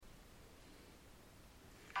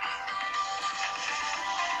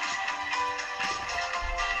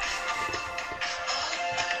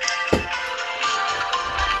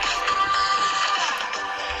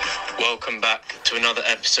welcome back to another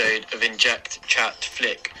episode of Inject Chat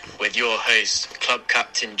Flick with your host, Club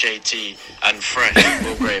Captain JT and Fresh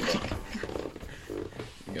Will Graver.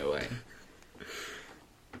 Go away.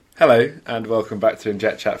 Hello, and welcome back to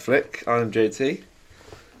Inject Chat Flick. I'm JT.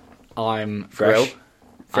 I'm Fresh.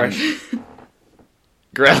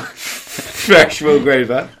 Grill. Fresh Will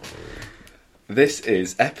Graver. This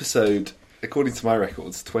is episode, according to my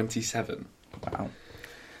records, 27. Wow.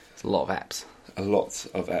 It's a lot of apps. A lot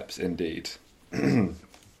of eps indeed. Coming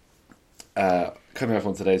up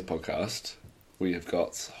on today's podcast, we have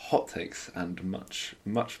got hot takes and much,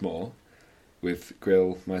 much more with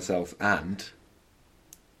Grill, myself, and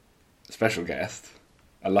a special guest,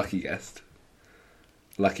 a lucky guest,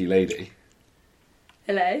 lucky lady.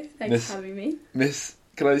 Hello, thanks for having me. Miss,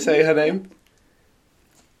 can I say her name?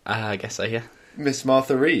 I guess so, yeah. Miss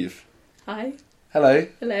Martha Reeve. Hi. Hello.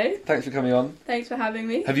 Hello. Thanks for coming on. Thanks for having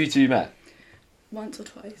me. Have you two met? Once or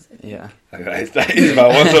twice, I think. Yeah. That is about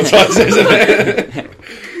once or twice, isn't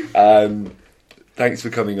it? Thanks for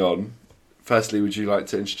coming on. Firstly, would you like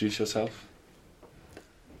to introduce yourself?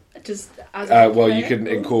 Just as a hockey well, you player? can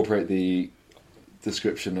incorporate the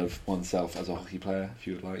description of oneself as a hockey player, if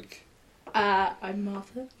you would like. I'm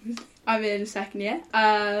Martha. I'm in second year.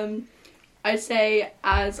 I'd say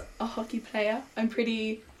as a hockey player, I'm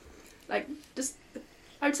pretty, I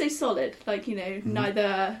would say solid.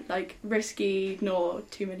 Neither, risky nor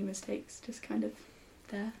too many mistakes. Just kind of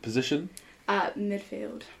there. Position?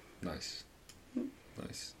 Midfield. Nice.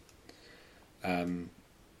 Nice.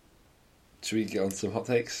 Should we get on to some hot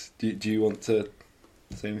takes? Do you want to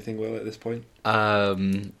say anything, Will, at this point?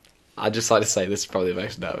 I'd just like to say this is probably the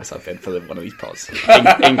most nervous I've been for one of these pods,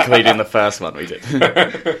 including the first one we did.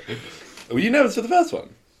 Were you nervous for the first one?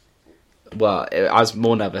 Well, I was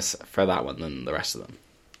more nervous for that one than the rest of them.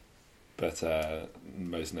 But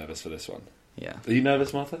most nervous for this one. Yeah. Are you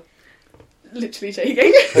nervous, Martha? Literally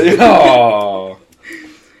shaking. Oh.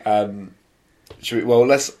 Should we? Well,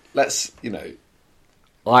 let's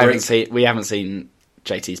We haven't seen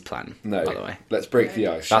JT's plan. No. By the way, Let's break the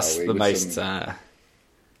ice. that's shall we, the with most some-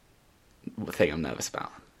 thing I'm nervous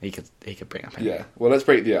about. He could bring up anything. Yeah. Well, let's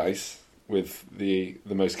break the ice with the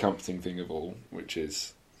most comforting thing of all, which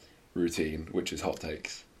is routine, which is hot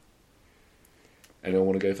takes. Anyone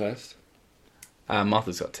want to go first?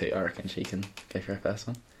 Martha's got two. I reckon she can go for her first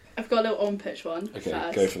one. I've got a little on-pitch one Okay,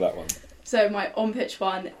 first. go for that one. So my on-pitch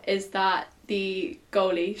one is that the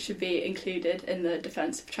goalie should be included in the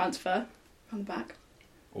defensive transfer on the back.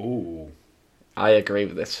 Ooh. I agree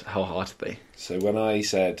with this wholeheartedly. So when I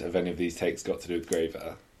said, have any of these takes got to do with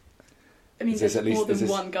Graver? I mean, Is this there's at least- more than is this-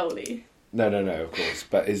 one goalie. No, of course.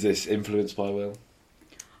 But is this influenced by Will?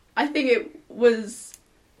 I think it was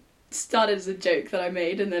started as a joke that I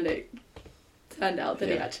made, and then it turned out that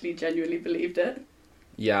he Yeah. actually genuinely believed it.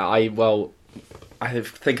 Yeah, I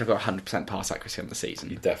think I've got 100% pass accuracy on the You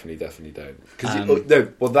season. definitely don't.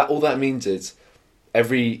 Because all that means is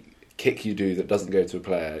every kick you do that doesn't go to a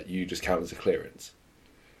player, you just count as a clearance.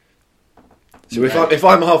 So if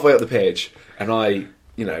I'm halfway up the pitch and I,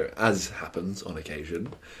 as happens on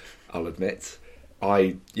occasion, I'll admit,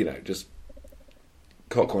 I just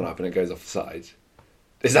cock one up and it goes off the side.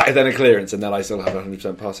 Is that then a clearance and then I still have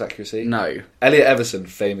 100% pass accuracy? No. Elliot Everson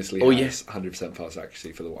famously has yes. 100% pass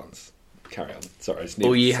accuracy for the ones. Carry on. Sorry.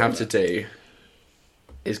 All you have to do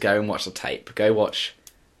is go and watch the tape. Go watch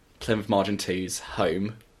Plymouth Margin 2's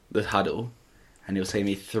home, the huddle, and you'll see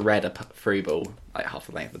me thread a through ball like half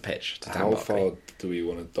the length of the pitch. To How far do we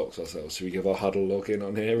want to dox ourselves? Should we give our huddle login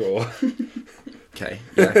on here or Okay.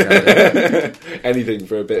 Yeah, anything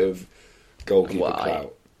for a bit of goalkeeper Well,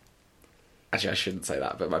 clout? actually, I shouldn't say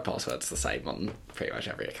that, but my password's the same on pretty much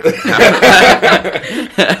every account.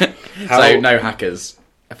 So no hackers.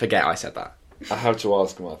 Forget I said that. I have to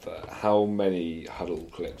ask Martha, how many huddle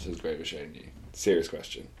clips has Graver shown you? Serious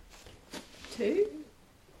question. Two.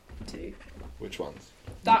 Which ones?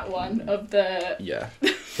 That one of the Yeah.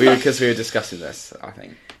 Because we were discussing this, I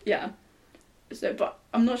think. yeah. So, but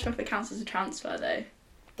I'm not sure if it counts as a transfer though.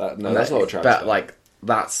 That's not a transfer. But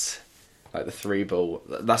that's like the through ball.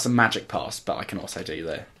 That's a magic pass, but I can also do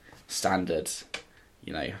the standard,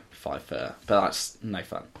 5 foot. But that's no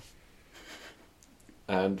fun.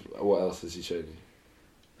 And what else has he shown you?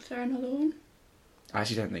 Was there another one? I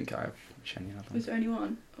actually don't think I've shown you another one. Was there only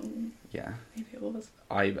one? Oh, Yeah. maybe it was.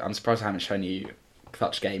 I'm surprised I haven't shown you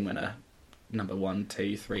clutch game winner number 1,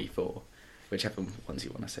 2, 3, 4, whichever ones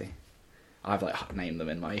you want to see. I've named them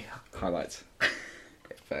in my highlights.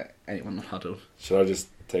 For anyone on Huddle. Should I just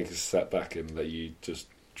take a step back and let you just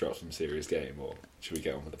drop some serious game, or should we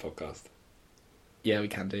get on with the podcast? Yeah, we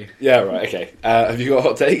can do. Yeah, right, okay. Have you got a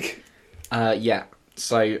hot take? Yeah.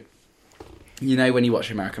 So you know when you watch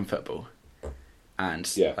American football, and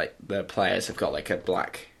Yeah. like the players have got like a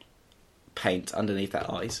black paint underneath their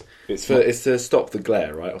eyes. It's to stop the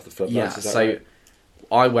glare, right, off the floodlights. Yeah, is that so right?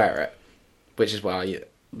 I wear it, which is why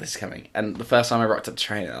this is coming. And the first time I rocked up to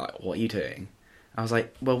train, they're like, "What are you doing?" I was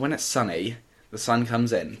like, "Well, when it's sunny, the sun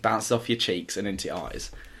comes in, bounces off your cheeks and into your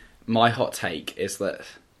eyes." My hot take is that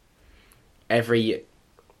every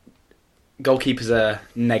goalkeepers are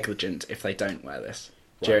negligent if they don't wear this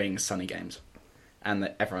during sunny games, and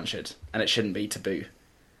that everyone should, and it shouldn't be taboo.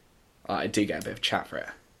 I do get a bit of chat for it,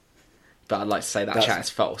 but I'd like to say that chat is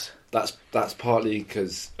false. That's partly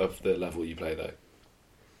because of the level you play, though.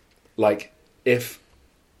 Like, if,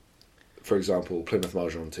 for example, Plymouth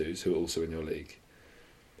Mahjong 2s, who are also in your league,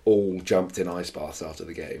 all jumped in ice baths after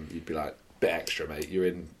the game, you'd be like, bit extra, mate. You're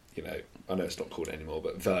in, I know it's not called anymore,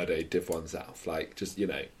 but Verde Div 1 South. Like, just,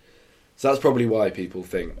 So that's probably why people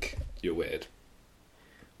think you're weird.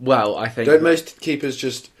 Well, I think... Don't most keepers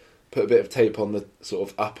just put a bit of tape on the sort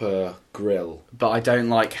of upper grill? But I don't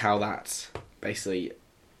like how that basically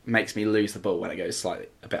makes me lose the ball when it goes slightly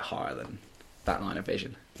a bit higher than that line of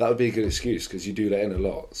vision. That would be a good excuse, because you do let in a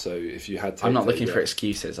lot. So if you had tape... I'm not looking for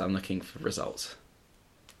excuses, I'm looking for results.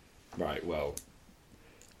 Right, well,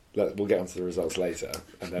 we'll get onto the results later,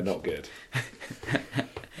 and they're not good.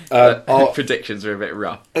 Predictions are a bit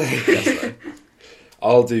rough.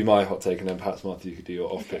 I'll do my hot take, and then perhaps, Martha, you could do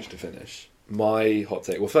your off-pitch to finish. My hot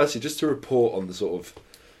take... Well, firstly, just to report on the sort of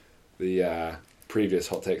the previous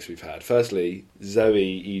hot takes we've had. Firstly,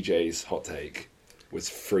 Zoe EJ's hot take was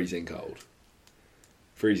freezing cold.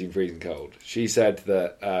 Freezing cold. She said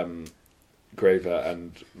that Graver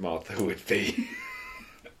and Martha would be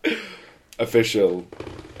official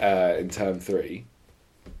in term 3.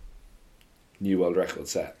 New world record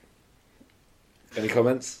set. Any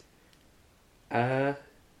comments? I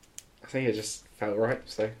think it just felt right,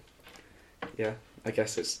 so yeah, I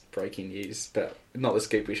guess it's breaking news, but not the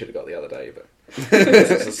scoop we should have got the other day, but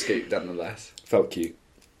it's a scoop nonetheless. Felt cute.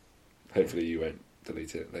 Hopefully you won't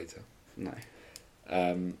delete it later. No.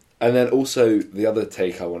 And then also the other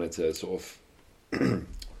take I wanted to sort of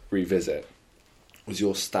revisit was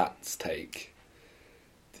your stats take.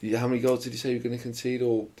 How many goals did you say you were going to concede,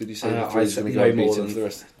 or did you say the threes were going to go unbeaten for the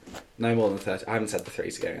rest? No more than 30. I haven't said the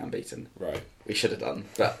threes are going unbeaten. Right. We should have done,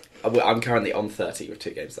 but I'm currently on 30 with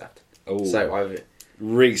 2 games left. Oh, so I've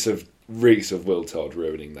reeks of Will Todd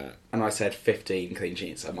ruining that. And I said 15 clean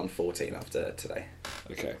sheets. I'm on 14 after today.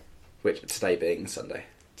 Okay. Which today being Sunday.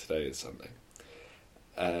 Today is Sunday.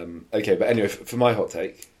 Okay, but anyway, for my hot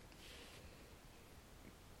take,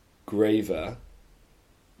 Graver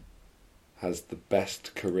has the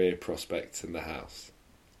best career prospects in the house.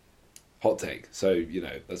 Hot take. So,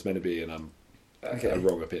 that's meant to be a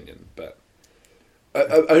wrong opinion, but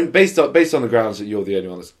based on the grounds that you're the only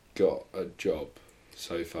one that's got a job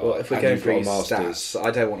so far. Well, if we're and going you've for got a stats,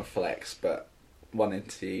 I don't want to flex, but 1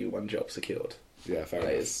 interview, 1 job secured. Yeah, fair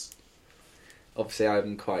enough. Obviously,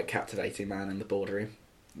 I'm quite a captivating man in the boardroom.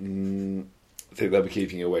 I think they'll be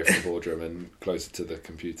keeping you away from the boardroom and closer to the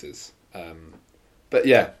computers. But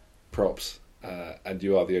yeah, props. And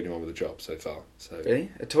you are the only one with a job so far. So really,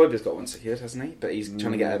 Toyba's got 1 secured, hasn't he? But he's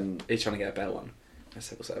trying to get a better one, a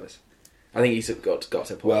civil service. I think he's got to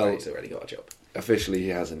a point where he's already got a job. Officially, he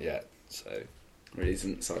hasn't yet. So really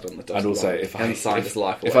isn't signed on the dotted and also, line. if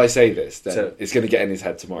if I say this, then it's going to get in his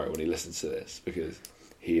head tomorrow when he listens to this, because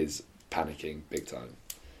he is panicking big time.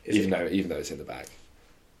 Even though it's in the bag.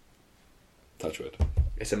 Touch wood.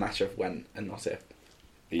 It's a matter of when and not if.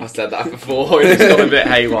 I said that before. It's got a bit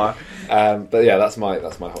haywire. But yeah, that's my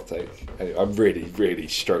hot take. Anyway, I'm really, really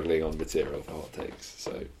struggling on material for hot takes.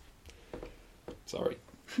 So sorry,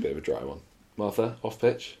 bit of a dry one. Martha, off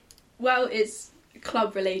pitch. Well, it's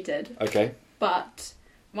club related. Okay. But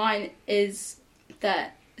mine is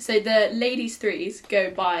that. So the ladies' threes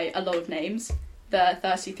go by a lot of names. The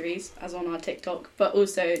Thirsty Threes, as on our TikTok, but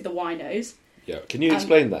also the Winos. Yeah, can you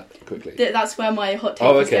explain that quickly? That's where my hot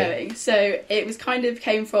take was going. So it was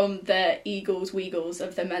came from the Eagles, Weagles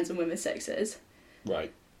of the men's and women's sexes.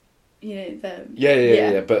 Right. The...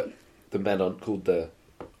 Yeah, but the men aren't called the...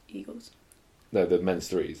 Eagles. No, the men's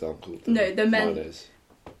threes aren't called the... No, the men... Minors.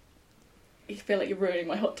 I feel like you're ruining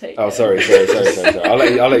my hot take. Oh, sorry. I'll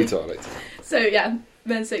let you talk. So yeah,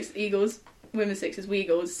 men's six Eagles, women's six is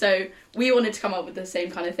Weagles. So we wanted to come up with the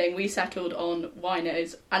same kind of thing. We settled on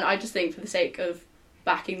Winos, and I just think for the sake of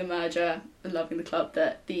backing the merger and loving the club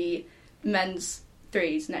that the men's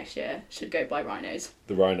threes next year should go by Rhinos.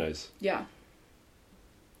 The Rhinos. Yeah.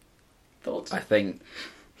 Thoughts? I think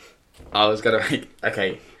I was going to make...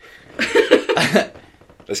 Okay.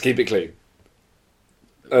 Let's keep it clean.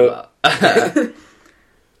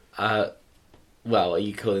 Well, are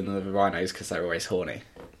you calling them the Rhinos because they're always horny?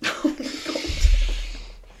 Oh my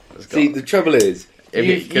god. See, the trouble is,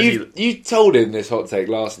 If you told him this hot take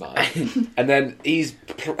last night, and then he's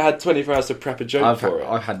had 24 hours to prep a joke for it.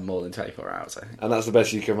 I've had more than 24 hours, I think. And that's the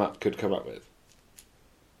best you could come up with.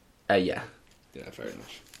 Yeah. Yeah, fair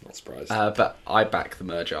enough. Not surprised. But I back the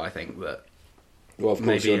merger. I think that, well, of course,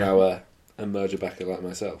 maybe, you're now a merger backer like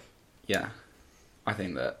myself. yeah, I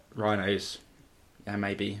think that Rhinos, yeah,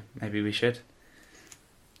 maybe we should.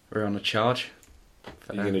 We're on a charge.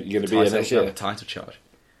 You're gonna be here next year? A title charge.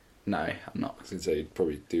 No, I'm not. I was going to say, you'd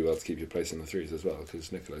probably do well to keep your place in the threes as well,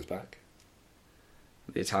 because Nicolo's back.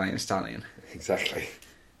 The Italian stallion. Exactly.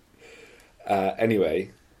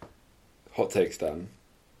 Anyway, hot takes done.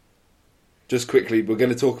 Just quickly, we're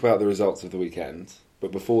going to talk about the results of the weekend,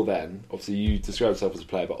 but before then, obviously you describe yourself as a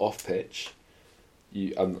player, but off pitch,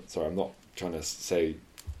 I'm not trying to say...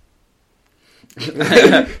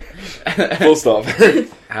 Full stop.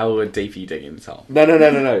 How deep are you digging the hole? No.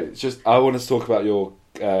 It's just, I want us to talk about your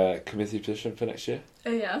committee position for next year.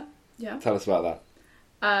 Oh yeah, yeah. Tell us about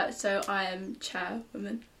that. So I am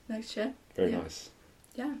chairwoman next year. Very nice.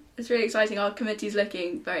 Yeah, it's really exciting. Our committee's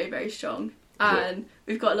looking very, very strong, and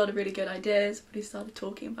we've got a lot of really good ideas. We started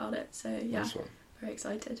talking about it, so yeah, Nice one. very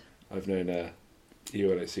excited. I've known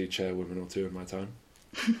ULHC chairwoman or two in my time.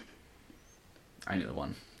 Only the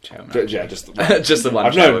one chairman. Yeah, just the one. Just the one.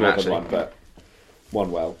 I've known chairman, more actually. than one, but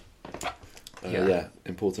one well. Yeah.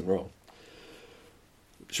 Important role.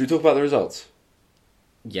 Should we talk about the results?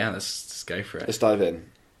 Yeah, let's go for it. Let's dive in.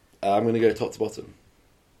 I'm going to go top to bottom.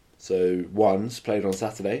 So, Ones played on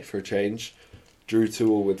Saturday for a change. Drew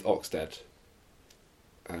 2-2 with Oxted.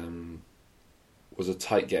 Was a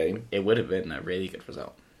tight game. It would have been a really good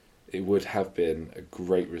result. It would have been a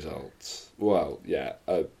great result. Well, yeah,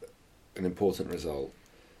 an important result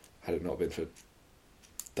had it not been for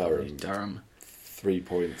Durham. 3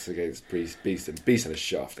 points against Beeston. Beeston is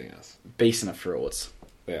shafting us. Beeston are frauds.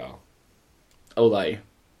 They are. Although,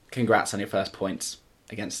 congrats on your first points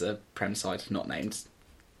against the Prem side not named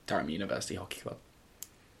Durham University Hockey Club.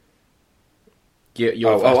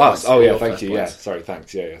 Your first us. points. Oh, yeah, Your thank first you. points. Yeah, sorry,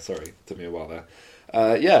 thanks. Yeah, sorry. Took me a while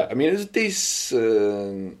there. Yeah, I mean, it was a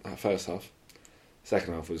decent first half.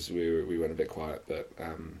 Second half was, we went a bit quiet, but...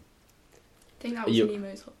 I think that was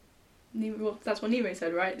Nemo's. Well, that's what Nemo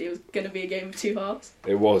said, right? It was going to be a game of two halves.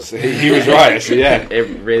 It was. He was right, actually, yeah.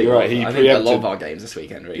 It really You're was. right, he I think a lot preempted- of our games this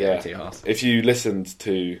weekend really Yeah. go two halves. If you listened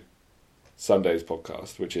to Sunday's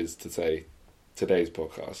podcast, which is to say today's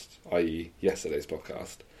podcast, i.e. yesterday's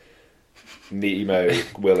podcast, Nemo,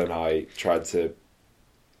 Will and I tried to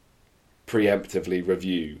preemptively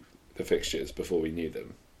review the fixtures before we knew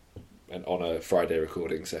them, and on a Friday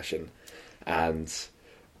recording session, and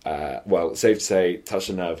well, safe to say, touched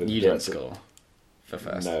a nerve. You didn't score for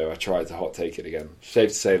first. No, I tried to hot take it again. Safe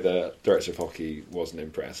to say the director of hockey wasn't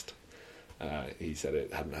impressed. He said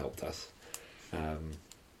it hadn't helped us.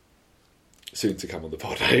 Soon to come on the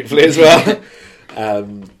pod, hopefully, as well.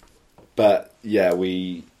 But yeah,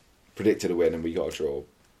 we predicted a win and we got a draw.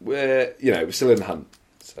 We're still in the hunt.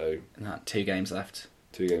 So And that 2 games left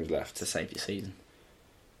 2 games left to save your season.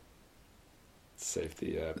 save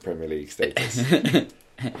the Premier League status.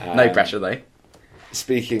 No pressure though.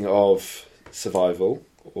 Speaking of survival,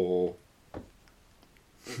 or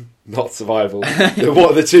not survival,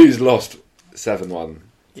 the Twos lost 7-1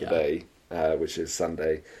 today, which is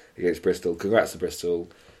Sunday, against Bristol. Congrats to Bristol.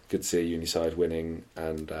 Good to see a Uniside winning,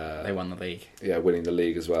 and They won the league. Yeah, winning the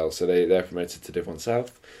league as well. So they're promoted to Div 1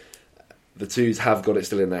 South. The Twos have got it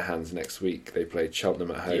still in their hands next week. They play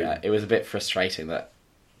Cheltenham at home. Yeah, it was a bit frustrating that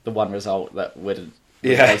the one result that would have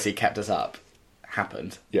Yeah. basically kept us up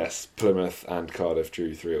happened. Yes, Plymouth and Cardiff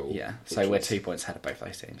drew 3-3. Yeah, so we're 2 points ahead of both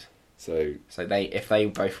those teams. So if they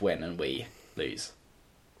both win and we lose,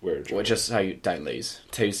 we're in trouble. well, just so you don't lose.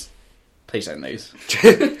 Twos, please don't lose.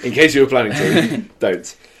 In case you were planning to,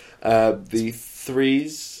 don't. The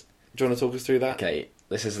Threes, do you want to talk us through that? Okay,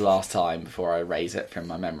 this is the last time before I raise it from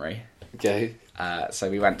my memory. Okay. So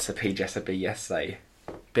we went to PGSB yesterday.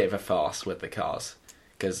 Bit of a farce with the cars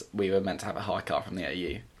because we were meant to have a hire car from the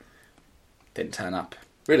AU. Didn't turn up.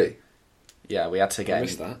 Really? Yeah, we had to I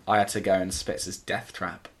missed that. I had to go in Spitz's death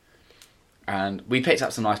trap, and we picked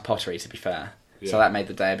up some nice pottery. To be fair, Yeah. so that made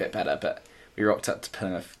the day a bit better. But we rocked up to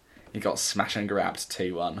Plymouth. We got smash and grabbed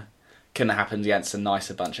 2-1. Couldn't have happened against a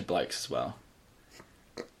nicer bunch of blokes as well.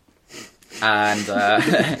 And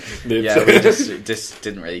yeah, we just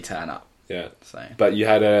didn't really turn up. Yeah. So But you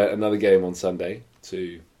had another game on Sunday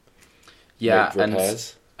to yeah, make and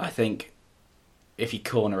repairs. I think if you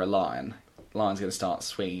corner a Lion's going to start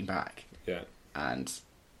swinging back. Yeah. And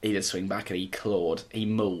he did swing back and he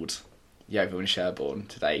mauled Yeovil and Sherborne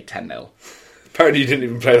today, 10-0. Apparently you didn't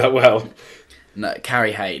even play that well. No,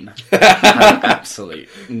 Carrie Hayne had an absolute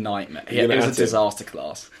nightmare. You're It gonna was a have to- disaster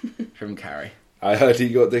class from Carrie. I heard he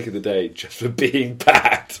got Dick of the Day just for being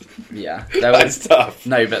bad. Yeah, That's tough.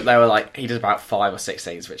 No, but they were like he did about 5 or 6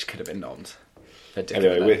 things which could have been nommed. For Dick of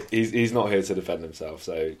the Anyway, Day. he's not here to defend himself,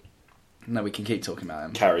 so No, we can keep talking about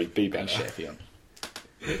him. Carrie, be Being better. shit if you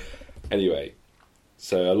want. Anyway,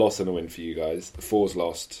 so a loss and a win for you guys. The 4's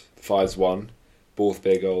lost, the 5's won. Both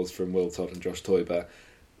big goals from Will Todd and Josh Toiber.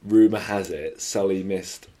 Rumour has it Sully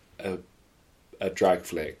missed a drag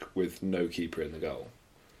flick with no keeper in the goal,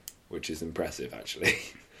 which is impressive actually.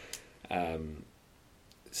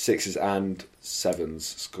 6s and 7s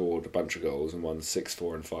scored a bunch of goals and won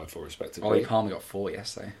 6-4 and 5-4 respectively. Ollie Palmer got 4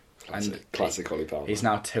 yesterday. Classic Ollie Palmer. He's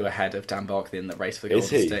now 2 ahead of Dan Barkley in the race for the Is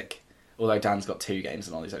golden he? stick. Although Dan's got 2 games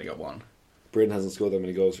and Ollie's only got 1. Bryn hasn't scored that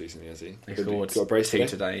many goals recently, has he? He Got scored a brace 2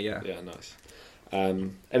 today, yeah. Yeah, nice.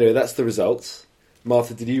 Anyway, that's the results.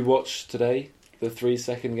 Martha, did you watch today the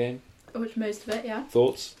 3-second game? I watched most of it, yeah.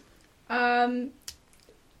 Thoughts?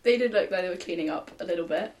 They did look like they were cleaning up a little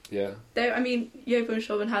bit. Yeah. Yeovil and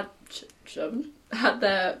Sherborne had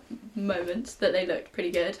their moments that they looked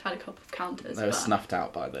pretty good. Had a couple of counters, They were but- snuffed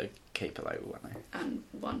out by the keeper though, weren't they? and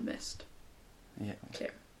one missed. Yeah.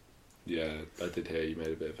 Clear. Yeah, I did hear you made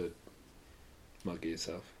a bit of a mug of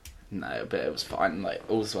yourself. No, but it was fine. Like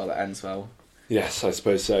all's well that ends well. Yes, I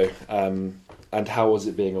suppose so. And how was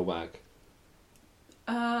it being a wag?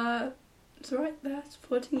 It's alright there,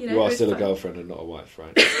 supporting, you know. You it are was still a fun. girlfriend and not a wife,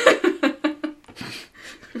 right?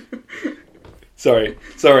 Sorry,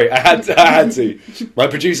 I had to. My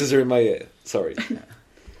producers are in my ear. Sorry.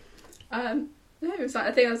 No, it was like,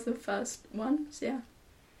 I think that was the first one, so yeah.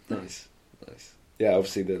 Nice. Yeah,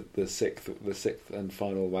 obviously the sixth and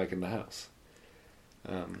final wag in the house.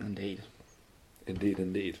 Indeed.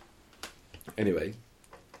 Indeed. Anyway,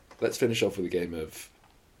 let's finish off with a game of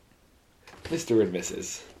Mr. and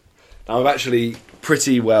Mrs. Now, I've actually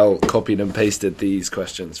pretty well copied and pasted these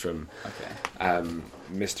questions from Okay.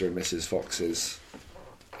 Mr. and Mrs. Fox's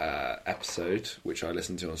episode, which I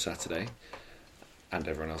listened to on Saturday, and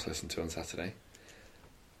everyone else listened to on Saturday.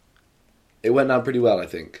 It went down pretty well, I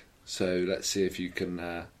think. So let's see if you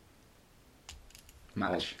can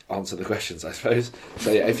Match. answer the questions, I suppose.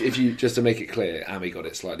 So yeah, if you, just to make it clear, Amy got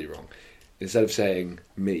it slightly wrong. Instead of saying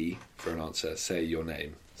me for an answer, say your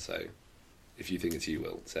name. So if you think it's you,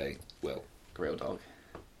 Will, say Will. Grill dog.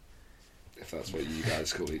 If that's what you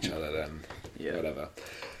guys call each other, then Yeah. whatever.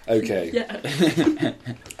 Okay. Yeah.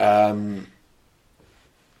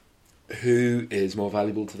 Who is more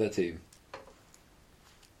valuable to their team?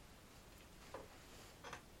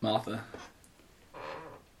 Martha.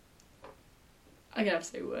 I'm gonna have to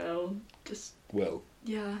say Will. Just, Will.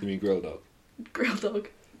 yeah. You mean Grill Dog? Grill dog.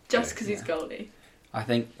 Just because he's Yeah. goalie. I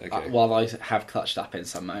think Okay. while I have clutched up in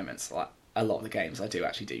some moments, like a lot of the games, I do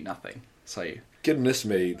actually do nothing. So Goodness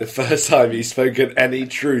me, the first time he's spoken any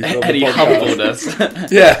truth on any the podcast.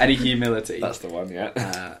 humbleness, Yeah. any humility. That's the one,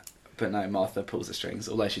 yeah. But no, Martha pulls the strings.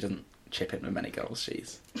 Although she doesn't chip in with many goals,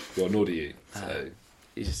 Well, nor do you. So,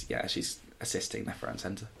 she's assisting left, right, and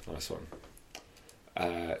centre. nice one.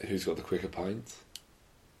 Who's got the quicker pint?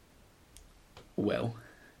 Will.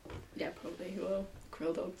 Yeah, probably Will.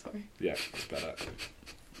 Grill dog, sorry. Yeah, it's better.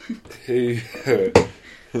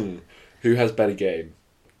 Who has better game?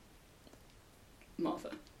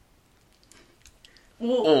 Martha.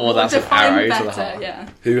 Oh, that's an define arrow to better, the heart. yeah.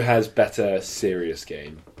 Who has better serious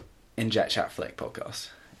game? Inject Chat Flick podcast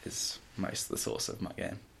is most of the source of my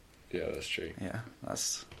game. Yeah, that's true. Yeah,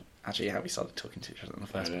 that's actually how we started talking to each other in the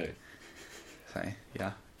I first know. place. So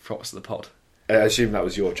yeah, props to the pod. I assume that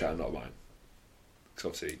was your chat, not mine. Because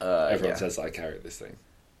obviously everyone yeah. says that I carried this thing.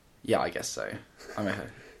 Yeah, I guess so.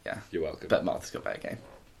 Yeah, You're welcome. but Martha's got a better game.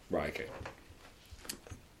 Right, okay.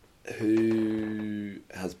 Who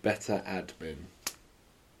has better admin?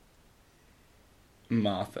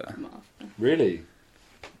 Martha. Martha. Really?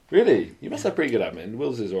 Really? You must have pretty good admin.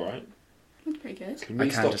 Will's is alright. That's pretty good. Can I we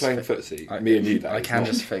can stop just playing fi- footsie? Me and you, that I is, can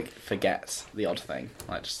not- just forget the odd thing,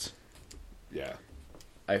 like just Yeah.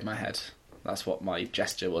 over my head. That's what my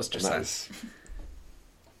gesture was just And that then. is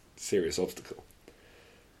serious obstacle.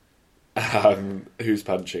 Who's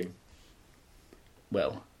punching?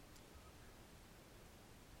 Will.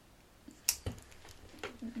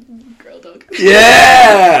 Grill dog.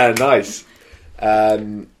 Yeah! Nice.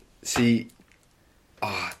 See,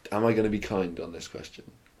 am I going to be kind on this question?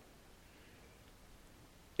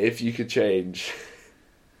 If you could change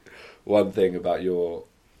one thing about your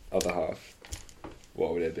other half,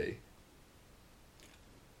 what would it be?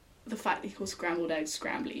 The fact that he calls scrambled eggs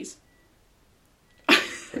scramblies.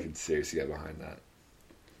 I can seriously get behind that.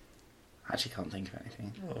 I actually can't think of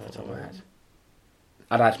anything off the top of my head.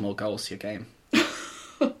 I'd add more goals to your game.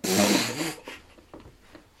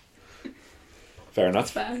 Fair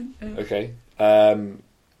enough. Fair. Yeah. Okay.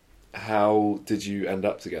 How did you end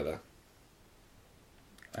up together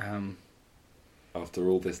after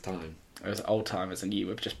all this time? It was old timers, and you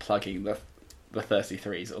were just plugging the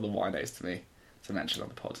 33s or the winos to me to mention on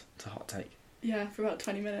the pod. It's a hot take. Yeah, for about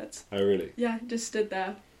 20 minutes. Oh, really? Yeah, just stood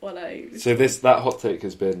there while I... So that hot take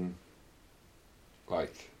has been,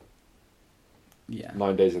 like, Yeah.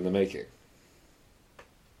 9 days in the making.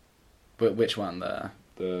 But which one? The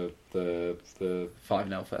The 5-0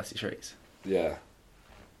 33s? yeah.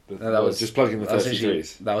 No, that was just plugging the that was literally-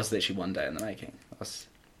 33s. That was literally 1 day in the making. That was,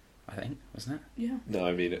 I think, wasn't it? Yeah. No,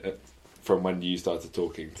 I mean, from when you started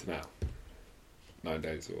talking to now. 9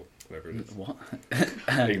 days or whatever it is. What?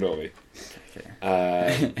 Ignore me.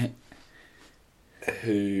 Okay.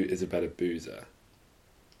 Who is a better boozer?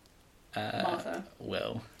 Martha.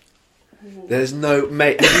 Will. Ooh. There's no...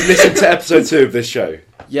 Mate, have you listened to episode 2 of this show?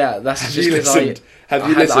 Yeah, that's Have just you because listened? Have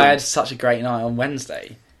you listened? I had such a great night on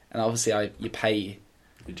Wednesday, and obviously you pay.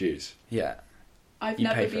 Your dues. Yeah, I've You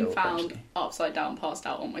never pay for it been all, found eventually. upside down, passed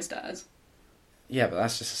out on my stairs. yeah, but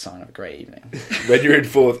that's just a sign of a great evening. When you're in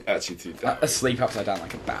fourth... Actually, Asleep upside down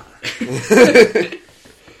like a bat.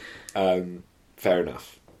 fair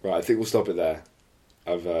enough. Right, I think we'll stop it there.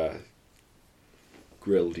 I've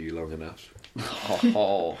grilled you long enough.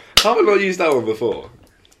 Oh, Have I not used that one before?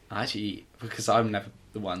 actually, because I'm never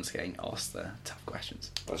the ones getting asked the tough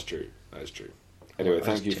questions. That's true. That is true. Anyway, That's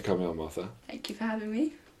thank you true. for coming on, Martha. Thank you for having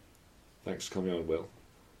me. Thanks for coming on, Will.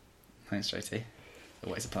 Thanks, JT.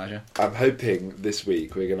 Always a pleasure. I'm hoping this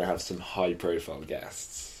week we're going to have some high-profile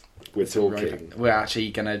guests. We're talking... We're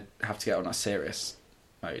actually gonna have to get on a serious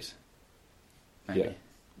mode. Maybe. Yeah.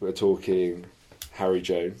 We're talking Harry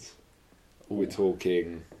Jones. We're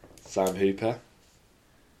talking Sam Hooper,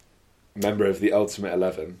 member of the Ultimate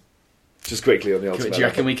 11. Just quickly on the Ultimate 11. Do you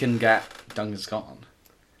reckon we can get Duncan Scott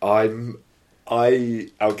on?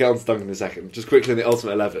 I'll get on to Duncan in a second. Just quickly on the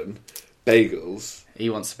Ultimate 11, Bagels He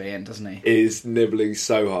wants to be in, doesn't he? is nibbling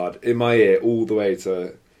so hard in my ear all the way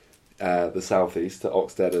to the southeast, to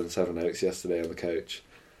Oxted and Sevenoaks yesterday on the coach.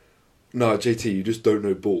 No, JT, you just don't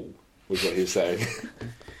know ball, was what he was saying.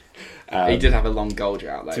 He did have a long goal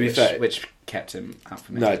drought, though, to be fair- which kept him out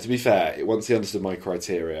for me. No, to be fair, once he understood my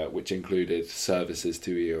criteria, which included services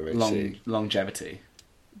to EOHC, Longevity.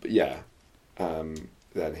 but yeah,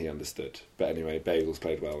 then he understood. But anyway, Bagels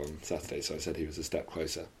played well on Saturday, so I said he was a step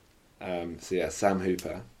closer. So yeah, Sam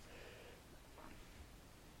Hooper.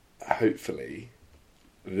 Hopefully,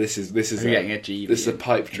 this is We're getting a GB this is a in.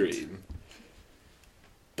 pipe dream.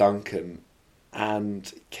 Duncan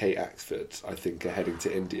and Kate Axford, I think, are heading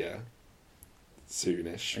to India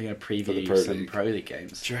soonish. We're going to for the preview Pro some League. Pro League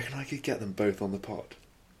games. Do you reckon I could get them both on the pod?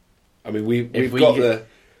 I mean, we've If we got get-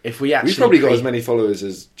 If we actually we've probably got as many followers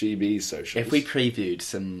as GB's socials. If we previewed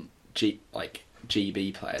some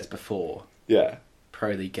GB players before yeah,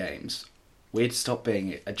 Pro League games, we'd stop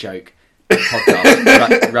being a joke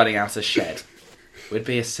podcast running out of shed. We'd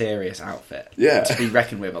be a serious outfit Yeah. to be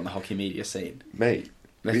reckoned with on the hockey media scene. mate,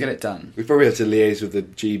 Let's get it done. we probably have to liaise with the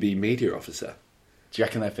GB media officer. Do you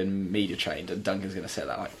reckon they've been media trained and Duncan's going to sit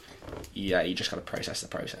there like, yeah, you just got to process the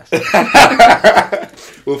process?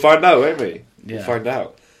 We'll find out, won't we? Yeah. We'll find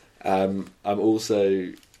out. I've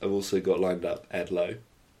also got lined up Ed Lowe.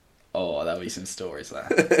 Oh, there'll be some stories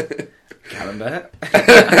there. Calendar.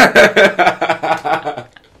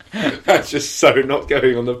 That's just so not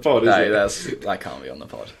going on the pod, No, isn't it? that can't be on the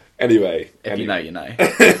pod. Anyway, If you know, you know.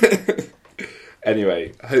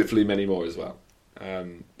 Anyway, hopefully many more as well.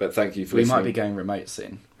 But thank you for We listening. might be going remote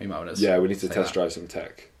soon. We might want to. Yeah, we need to say test that. drive some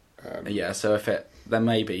tech. Yeah, so there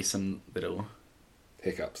may be some little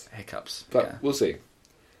Hiccups. hiccups. But yeah. we'll see.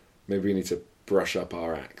 Maybe we need to brush up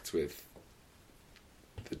our act with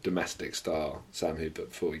the domestic star Sam Hooper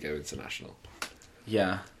before we go international.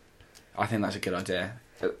 Yeah, I think that's a good idea.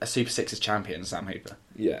 A Super Sixes champion, Sam Hooper,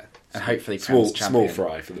 Yeah. and hopefully Small Prem's champion,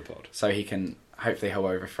 fry for the pod. so he can hopefully he'll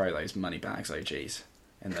overthrow those money bags OGs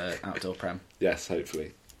in the outdoor prem. Yes,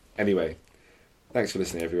 hopefully. Anyway, thanks for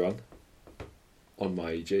listening, everyone. On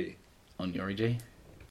my EG. On your EG.